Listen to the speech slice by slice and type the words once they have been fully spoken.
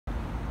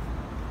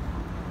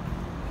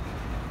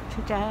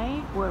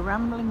Today we're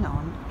rambling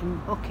on in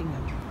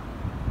Buckingham.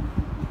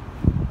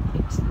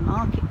 It's the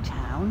market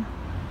town,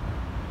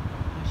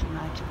 as you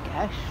might have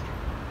guessed.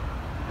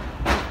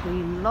 There's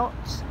been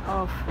lots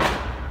of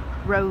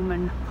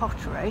Roman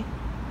pottery,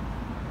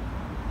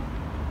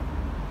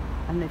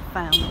 and they've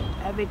found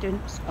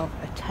evidence of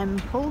a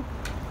temple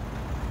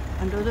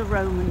and other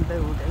Roman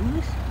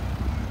buildings.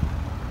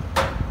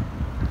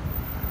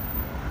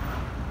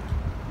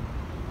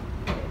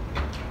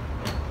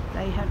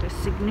 They had a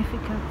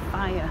significant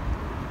fire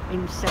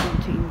in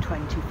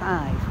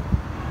 1725,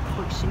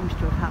 which seems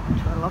to have happened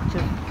to a lot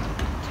of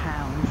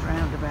towns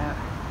round about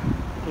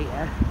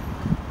here,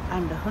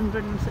 and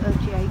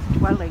 138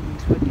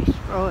 dwellings were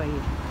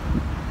destroyed.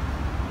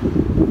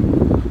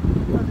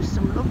 Well, there's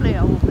some lovely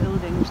old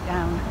buildings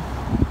down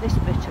this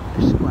bit of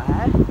the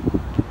square.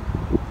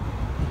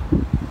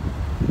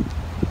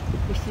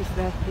 This is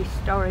the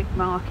historic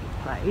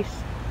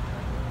marketplace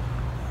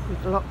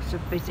with lots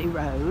of busy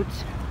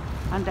roads.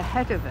 And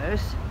ahead of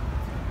us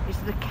is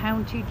the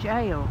county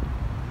jail.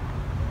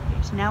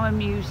 It's now a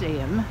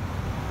museum.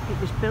 It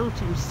was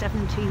built in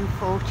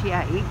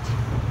 1748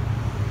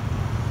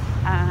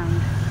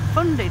 and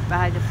funded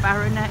by the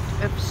Baronet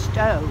of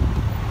Stowe,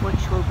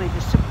 which will be the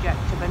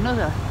subject of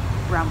another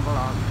ramble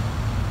on.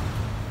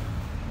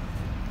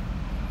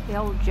 The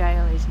old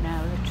jail is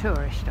now the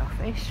tourist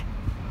office.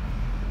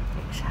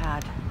 It's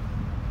had,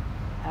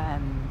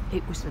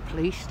 it was the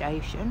police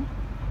station.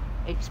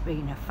 It's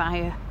been a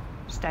fire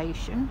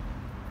station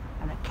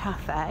and a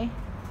cafe,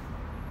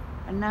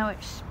 and now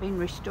it's been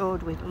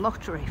restored with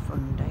lottery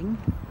funding,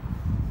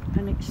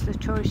 and it's the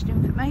tourist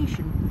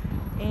information.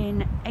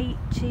 In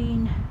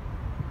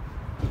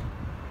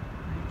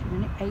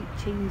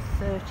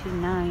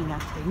 1839, I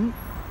think,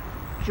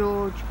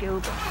 George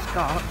Gilbert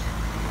Scott,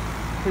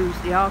 who's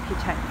the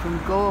architect from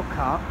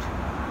Gorcott,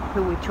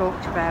 who we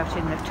talked about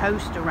in the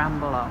Toaster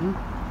ramble on,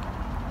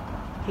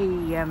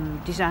 he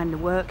designed the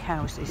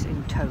workhouses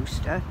in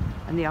Toaster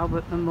and the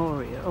Albert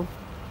Memorial.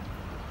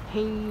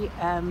 He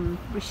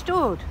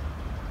restored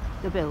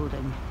the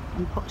building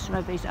and put some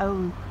of his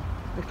own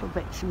little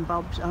bits and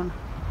bobs on.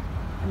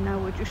 And now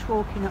we're just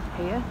walking up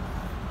here,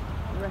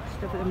 the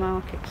rest of the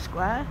market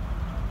square.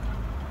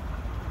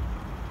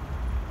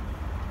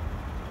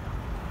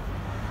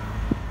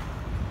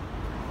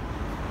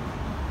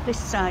 This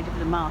side of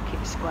the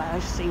market square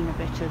has seen a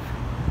bit of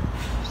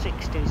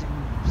 60s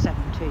and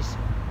 70s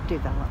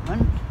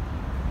development,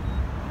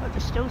 but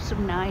there's still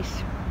some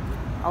nice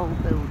old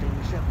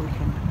buildings that we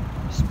can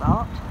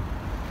spot.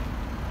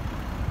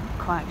 Not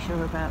quite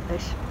sure about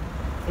this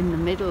in the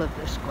middle of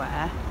the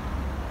square.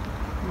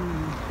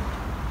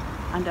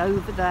 And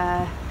over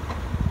there,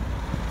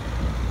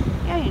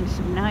 yeah, in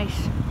some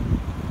nice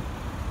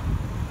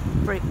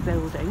brick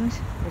buildings.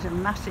 There's a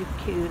massive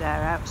queue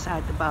there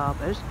outside the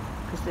barbers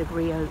because they've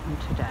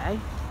reopened today.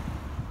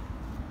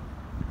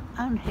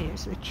 And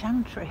here's the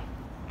Chantry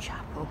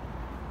Chapel.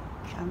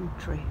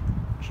 Chantry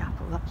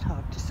Chapel, that's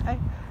hard to say.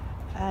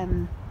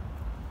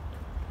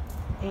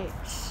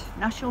 It's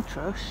National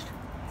Trust.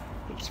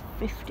 It's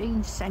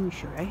 15th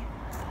century,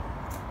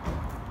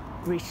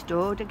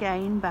 restored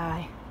again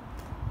by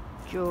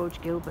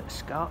George Gilbert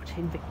Scott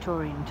in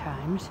Victorian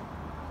times,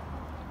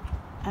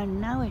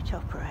 and now it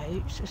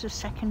operates as a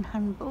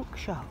second-hand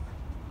bookshop.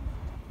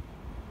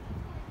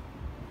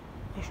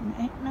 Isn't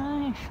it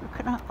nice? Look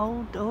at that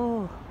old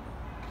door.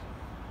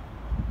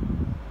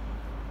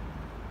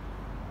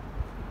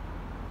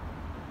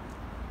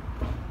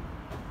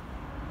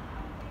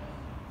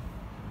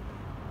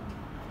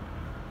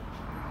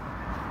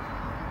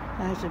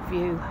 There's a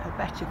view, a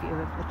better view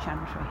of the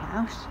Chantry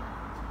House,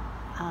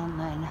 and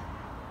then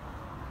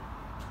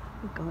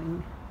we're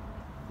going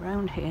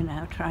round here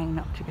now, trying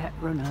not to get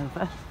run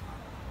over.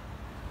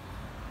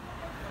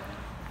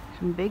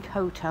 Some big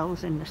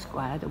hotels in the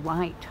square, the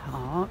White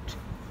Hart.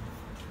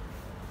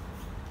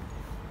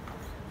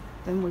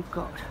 Then we've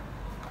got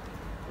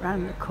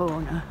round the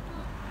corner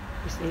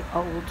is the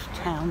Old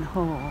Town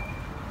Hall.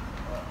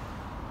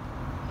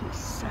 It's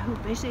so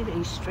busy,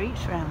 these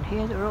streets around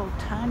here. They're all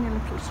tiny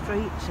little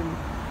streets and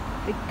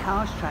big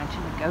cars trying to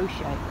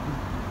negotiate them.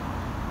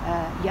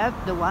 You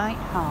have the White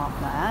Hart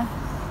there,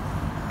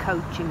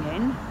 coaching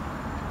in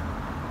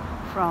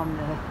from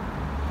the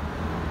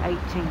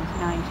 18th,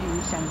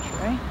 19th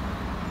century.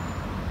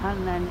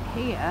 And then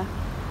here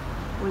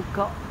we've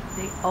got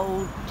the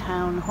Old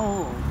Town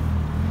Hall,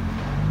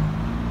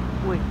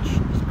 which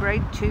is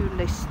Grade 2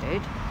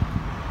 listed.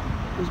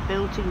 It was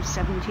built in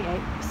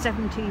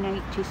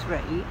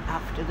 1783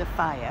 after the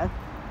fire,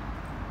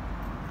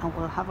 and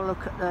we'll have a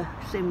look at the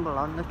symbol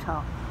on the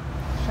top.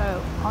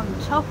 So on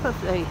top of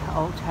the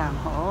Old Town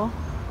Hall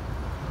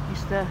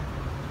is the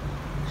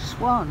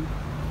swan,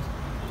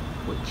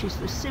 which is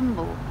the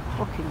symbol of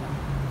Buckingham.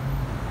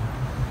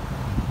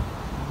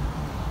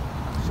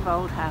 Lots of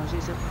old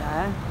houses up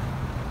there,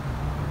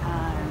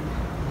 and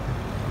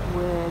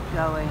we're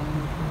going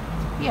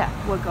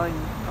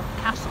up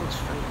Castle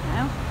Street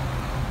now.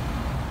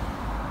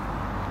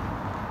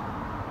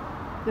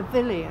 The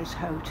Villiers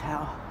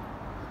Hotel.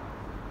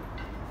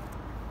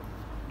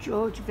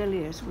 George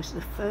Villiers was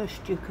the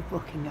first Duke of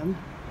Buckingham,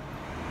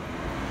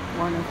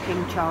 one of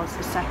King Charles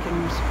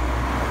II's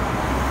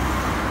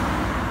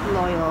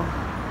loyal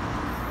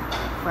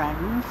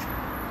friends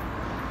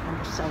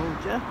and a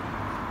soldier.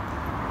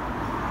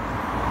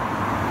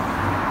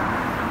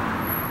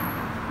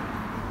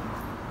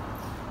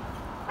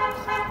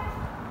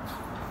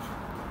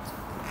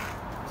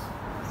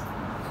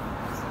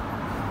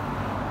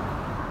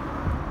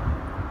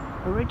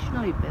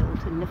 Originally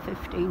built in the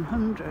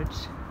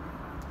 1500s,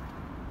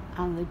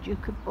 and the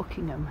Duke of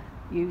Buckingham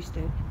used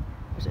it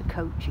as a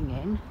coaching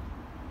inn,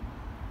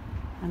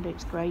 and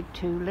it's Grade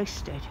 2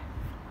 listed.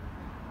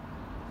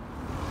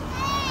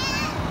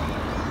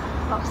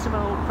 Lots of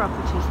old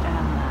properties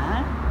down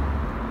there,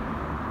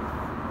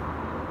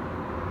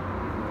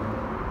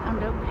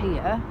 and up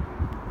here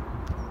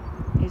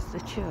is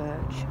the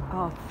church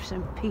of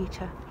St.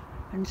 Peter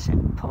and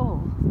St. Paul,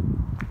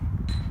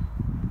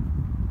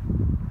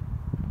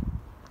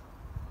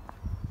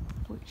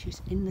 which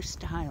is in the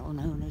style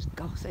known as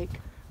Gothic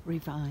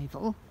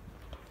Revival.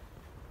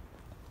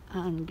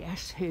 And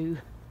guess who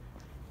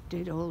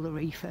did all the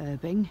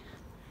refurbing?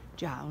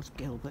 Giles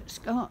Gilbert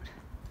Scott.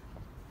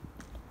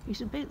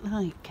 He's a bit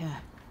like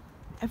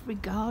every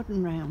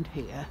garden round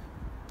here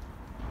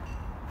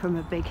from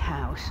a big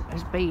house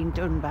has been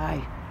done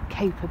by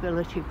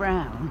Capability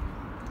Brown,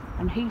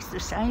 and he's the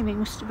same. He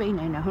must have been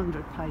in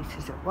 100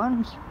 places at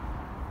once.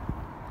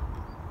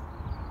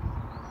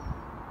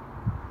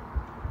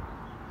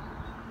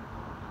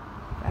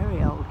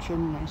 Very old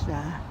chimneys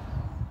there.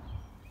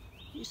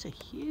 It's a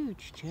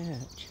huge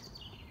church,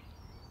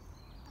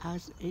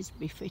 as is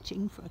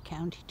befitting for a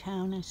county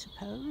town, I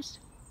suppose.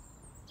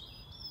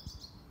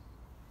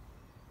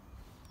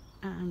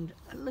 And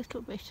a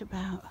little bit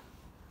about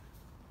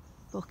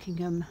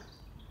Buckingham.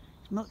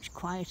 It's much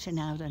quieter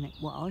now than it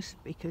was,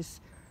 because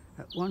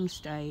at one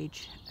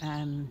stage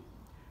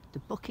the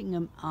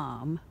Buckingham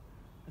arm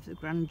of the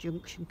Grand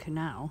Junction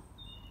Canal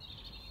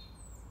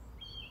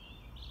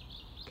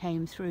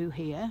came through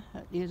here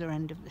at the other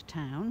end of the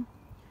town,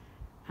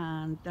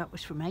 and that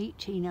was from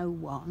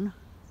 1801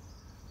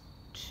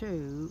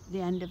 to the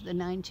end of the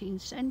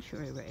 19th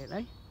century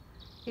really.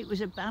 It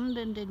was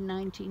abandoned in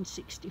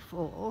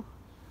 1964,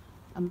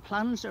 and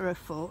plans are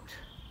afoot,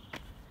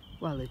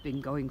 well, they've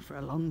been going for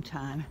a long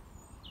time,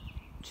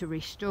 to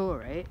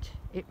restore it.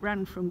 It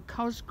ran from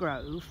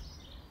Cosgrove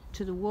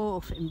to the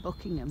wharf in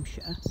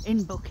Buckinghamshire,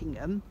 in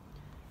Buckingham,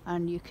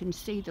 and you can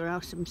see there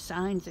are some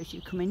signs as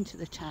you come into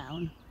the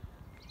town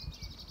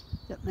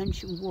that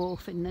mention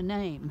wharf in the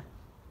name.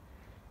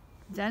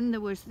 Then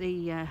there was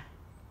the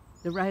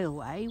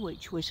railway,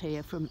 which was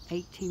here from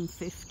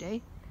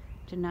 1850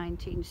 to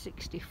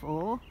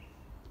 1964.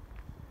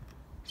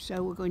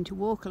 So we're going to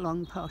walk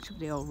along part of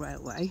the old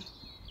railway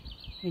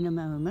in a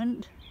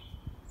moment.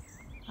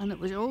 And there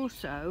was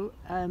also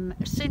a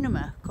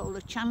cinema called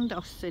the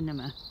Chandos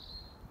Cinema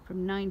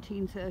from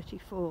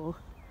 1934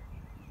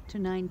 to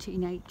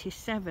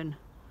 1987.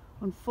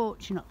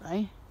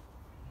 Unfortunately,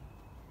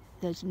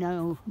 there's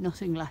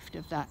nothing left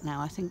of that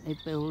now. I think they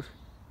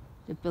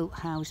built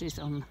houses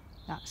on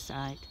that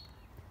side.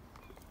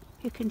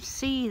 You can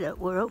see that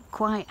we're up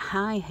quite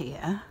high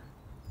here,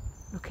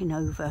 looking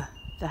over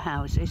the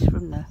houses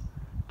from the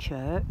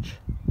church,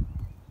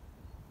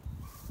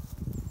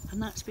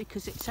 and that's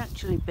because it's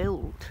actually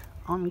built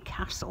on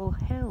Castle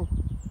Hill.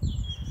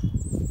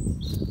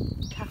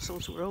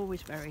 Castles were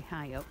always very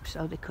high up,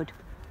 so they could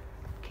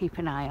keep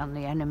an eye on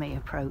the enemy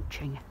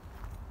approaching.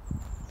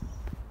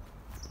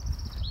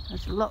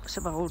 There's lots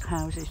of old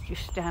houses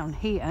just down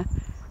here.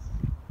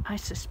 I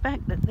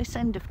suspect that this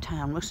end of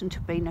town mustn't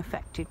have been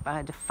affected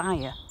by the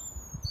fire.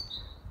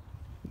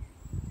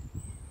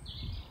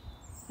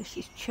 This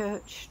is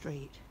Church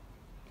Street.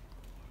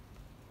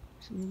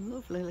 Some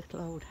lovely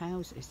little old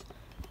houses.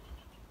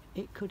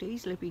 It could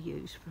easily be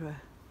used for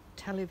a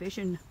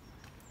television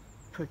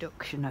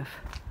production of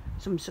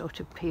some sort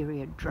of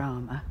period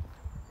drama.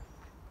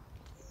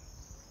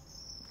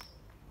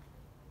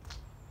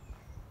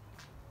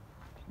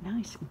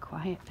 Nice and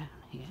quiet down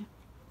here.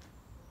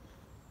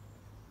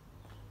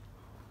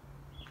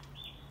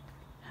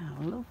 How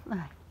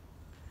lovely.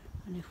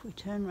 And if we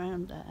turn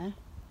round there,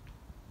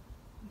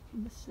 we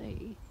can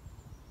see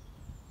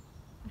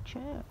the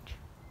church.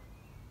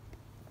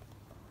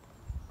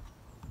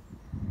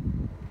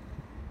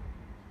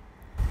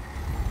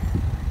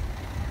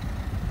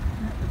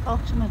 And at the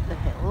bottom of the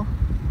hill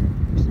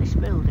is this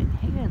building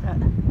here that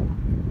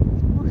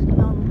must have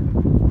gone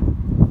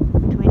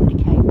to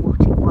indicate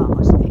what it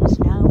was. It's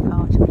now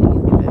part of the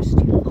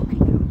University of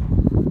Buckingham,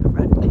 the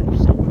Radcliffe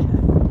Centre.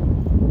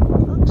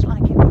 It looks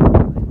like it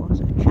probably was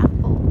a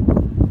chapel.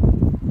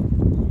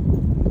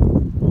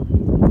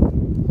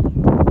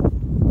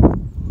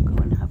 We'll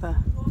go and have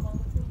a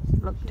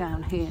look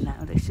down here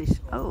now. This is,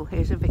 oh,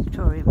 here's a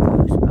Victorian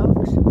post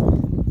box,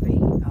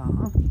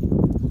 VR.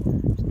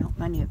 There's not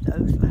many of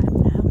those left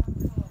now.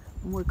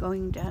 And we're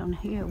going down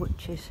here,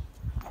 which is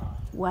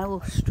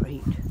Well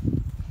Street.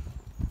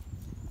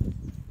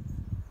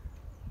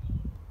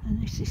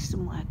 And this is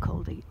somewhere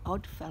called the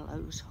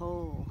Oddfellows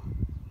Hall.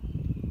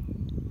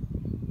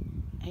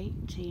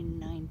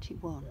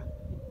 1891,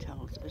 it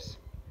tells us.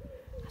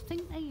 I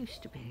think they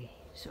used to be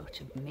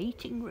sort of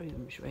meeting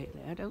rooms,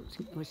 really. I don't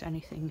think there was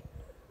anything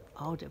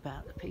odd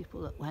about the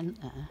people that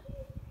went there.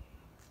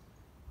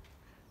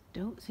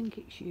 Don't think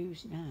it's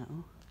used now.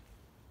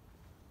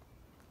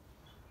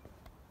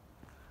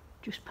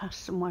 Just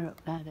passed somewhere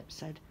up there that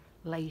said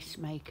Lace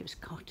Maker's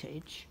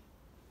Cottage,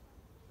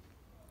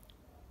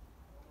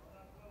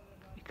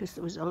 because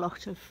there was a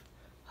lot of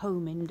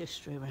home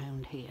industry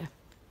around here.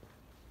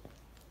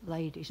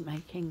 Ladies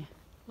making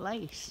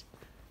lace.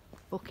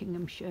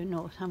 Buckinghamshire,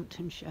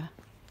 Northamptonshire.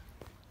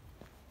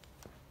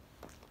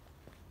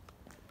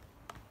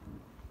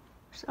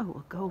 So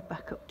we'll go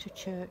back up to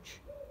Church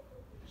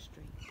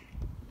Street.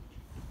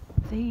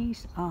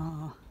 These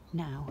are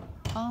now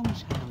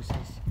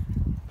almshouses.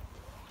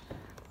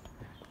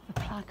 The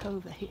plaque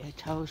over here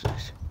tells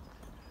us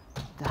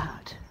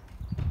that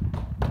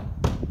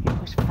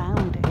it was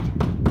founded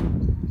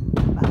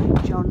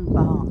by John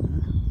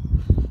Barton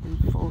in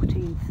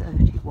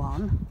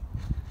 1431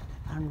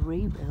 and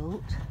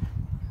rebuilt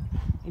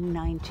in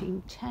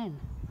 1910.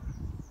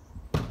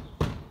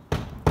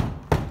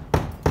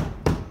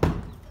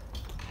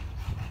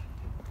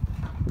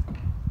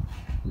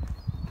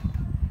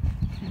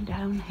 And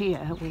down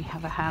here we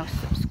have a house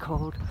that's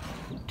called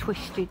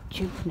Twisted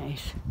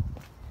Chimneys.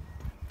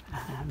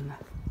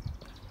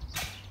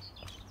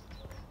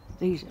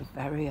 These are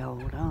very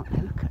old, aren't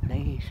they? Look at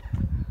these.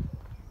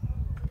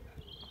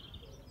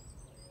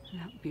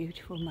 And that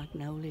beautiful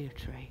magnolia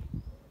tree.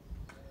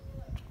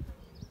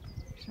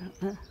 Is that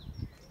the...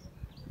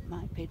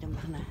 might be the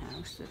Manor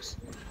House.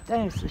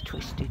 There's the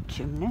Twisted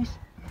Chimneys.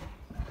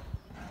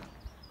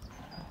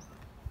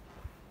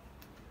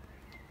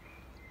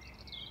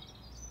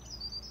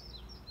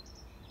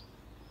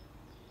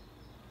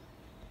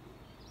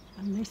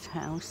 And this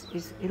house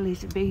is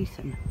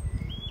Elizabethan.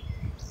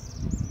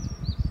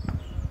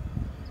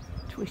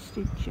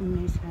 Twisted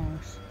Chimneys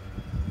house.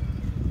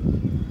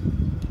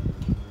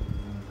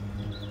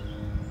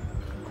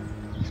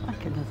 It's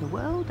like another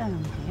world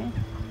down here.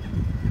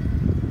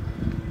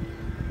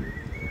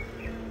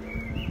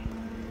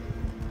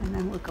 And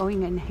then we're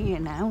going in here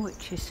now,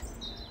 which is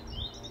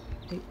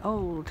the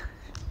old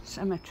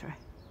cemetery.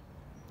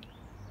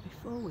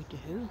 Before we do,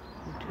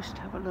 we'll just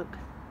have a look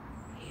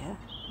here,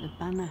 the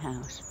Manor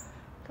House.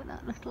 Look at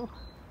that little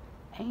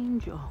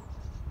angel.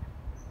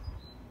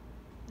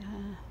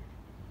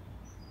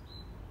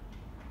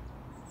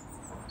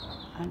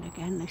 And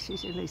again, this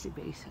is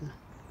Elizabethan.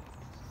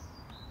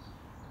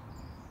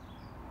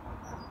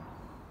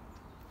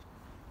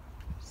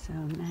 So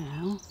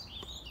now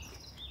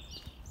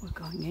we're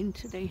going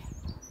into the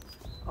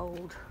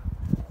old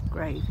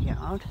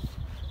graveyard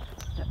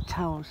that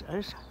tells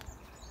us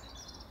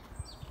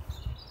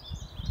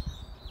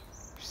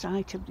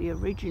site of the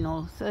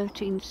original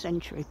 13th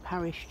century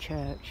parish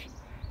church,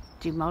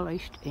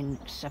 demolished in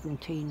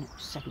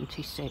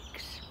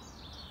 1776.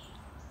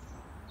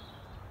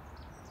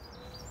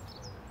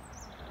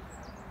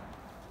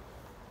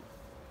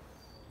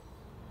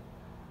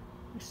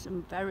 There's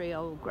some very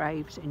old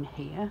graves in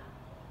here.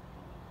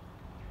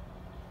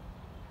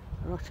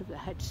 A lot of the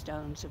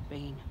headstones have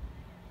been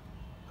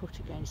put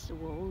against the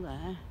wall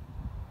there.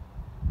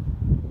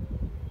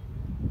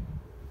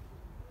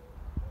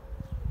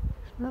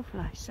 It's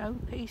lovely, so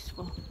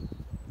peaceful.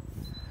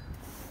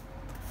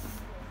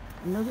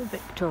 Another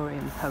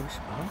Victorian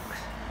postbox.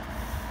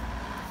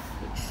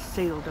 It's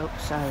sealed up,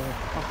 so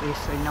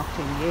obviously not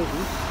in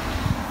use.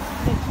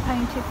 It's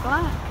painted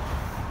black.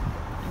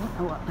 I don't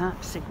know what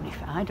that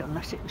signified,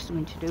 unless it was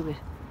something to do with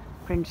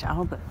Prince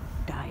Albert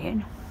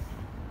dying.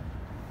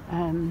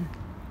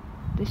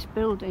 This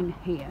building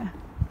here,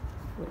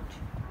 which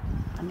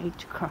I need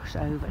to cross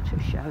over to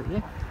show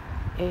you,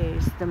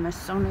 is the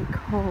Masonic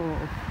Hall,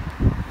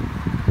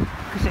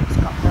 because it's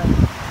got the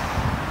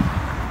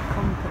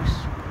compass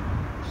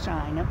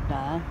sign up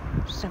there,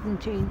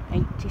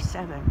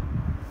 1787.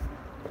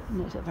 And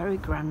there's a very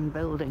grand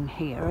building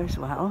here as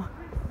well,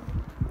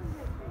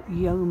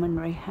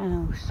 Yeomanry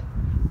House.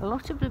 A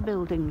lot of the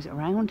buildings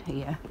around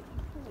here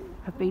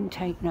have been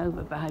taken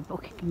over by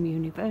Buckingham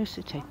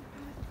University,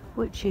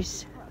 which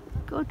is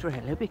good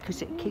really,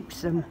 because it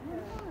keeps them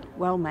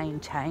well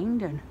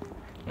maintained and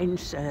in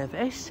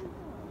service,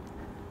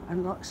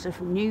 and lots of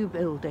new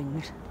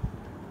buildings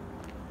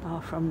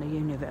are from the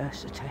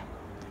university.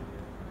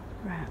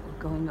 Right,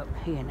 we're going up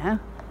here now.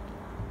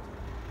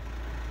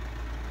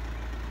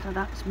 So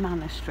that's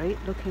Manor Street,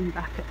 looking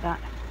back at that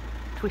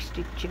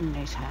Twisted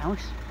Chimneys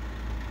house.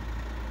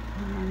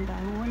 And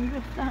I wonder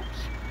if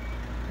that's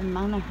the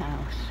Manor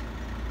House,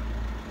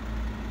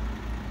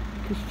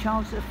 because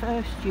Charles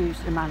I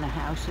used the Manor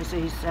House as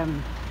his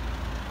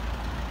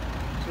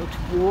sort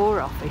of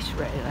war office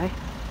really,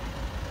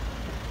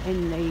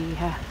 in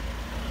the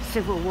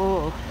Civil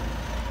War.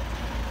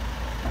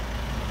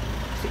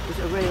 It was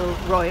a real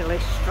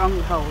royalist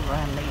stronghold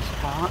around these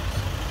parts.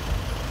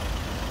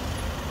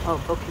 Oh,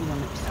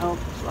 Buckingham itself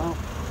as well,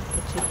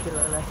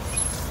 particularly.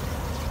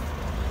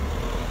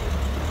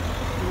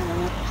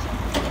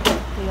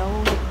 The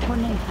old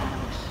Honey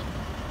House.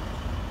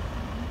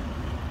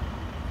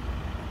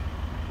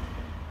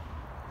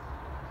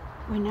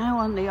 We're now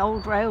on the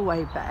old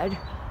railway bed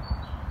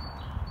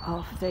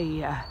of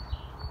the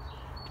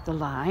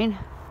line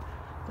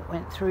that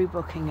went through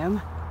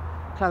Buckingham,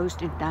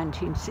 closed in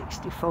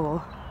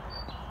 1964.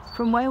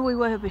 From where we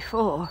were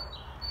before,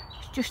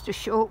 it's just a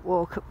short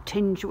walk up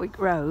Tingswick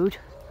Road,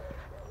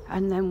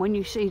 and then when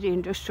you see the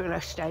industrial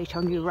estate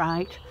on your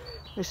right,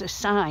 there's a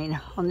sign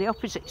on the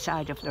opposite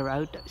side of the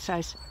road that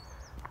says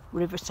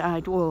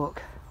Riverside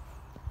Walk.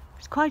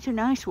 It's quite a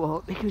nice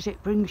walk because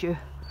it brings you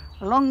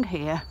along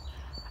here,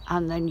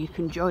 and then you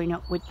can join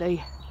up with the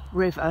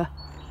river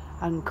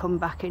and come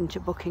back into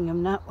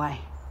Buckingham that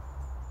way.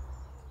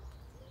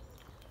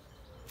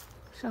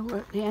 So we're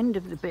at the end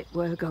of the bit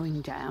we're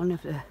going down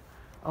of the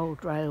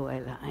old railway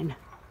line.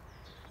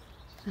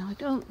 Now I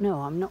don't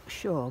know, I'm not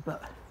sure,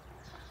 but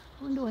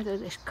I wonder whether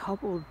this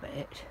cobbled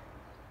bit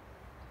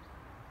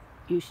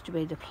used to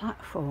be the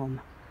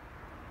platform.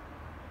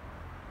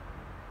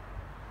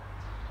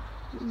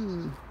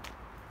 Who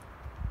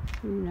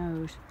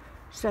knows?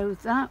 So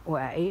that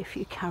way, if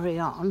you carry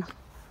on,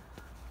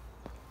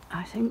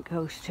 I think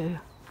goes to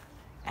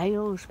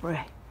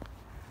Aylesbury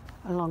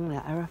along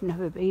there. I've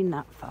never been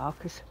that far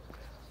because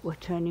we're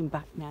turning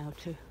back now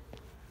to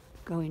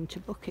go into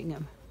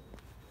Buckingham.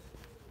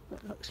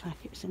 But looks like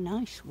it's a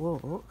nice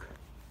walk.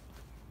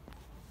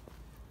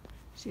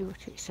 See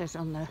what it says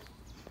on the...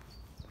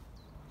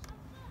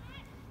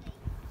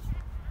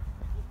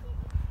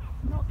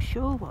 I'm not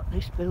sure what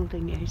this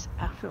building is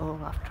at all.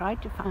 I've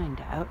tried to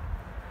find out,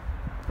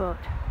 but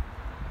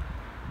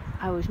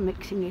I was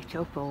mixing it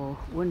up or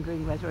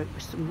wondering whether it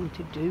was something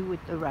to do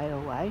with the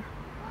railway,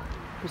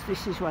 because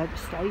this is where the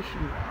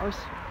station was,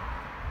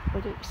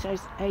 but it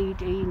says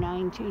AD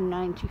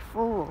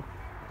 1994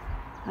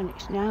 and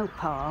it's now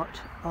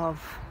part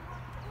of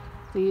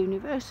the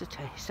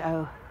university,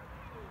 so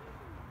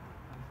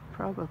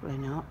probably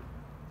not.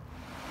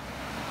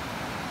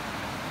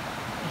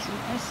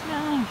 Isn't this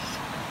nice?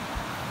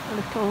 A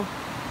little,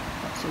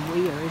 that's a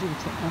weir, isn't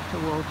it, not a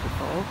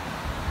waterfall.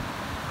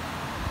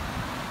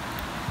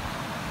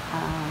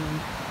 And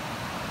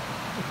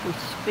if we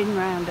spin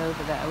round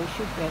over there, we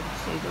should be able to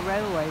see the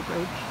railway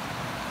bridge.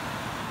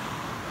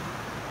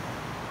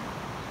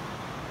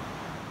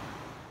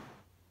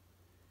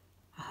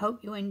 I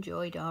hope you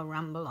enjoyed our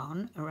ramble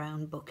on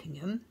around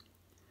Buckingham.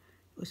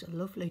 It was a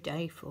lovely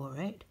day for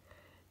it.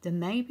 There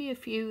may be a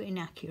few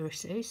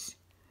inaccuracies.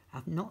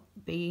 I've not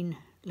been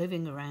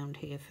living around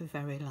here for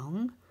very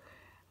long.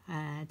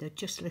 They're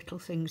just little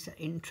things that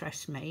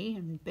interest me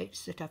and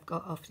bits that I've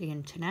got off the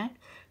internet.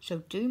 So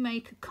do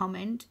make a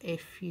comment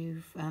if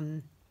you've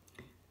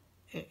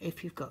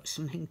got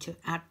something to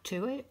add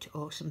to it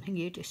or something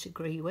you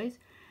disagree with.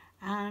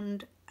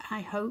 And I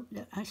hope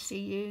that I see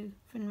you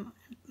for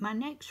my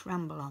next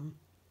ramble on.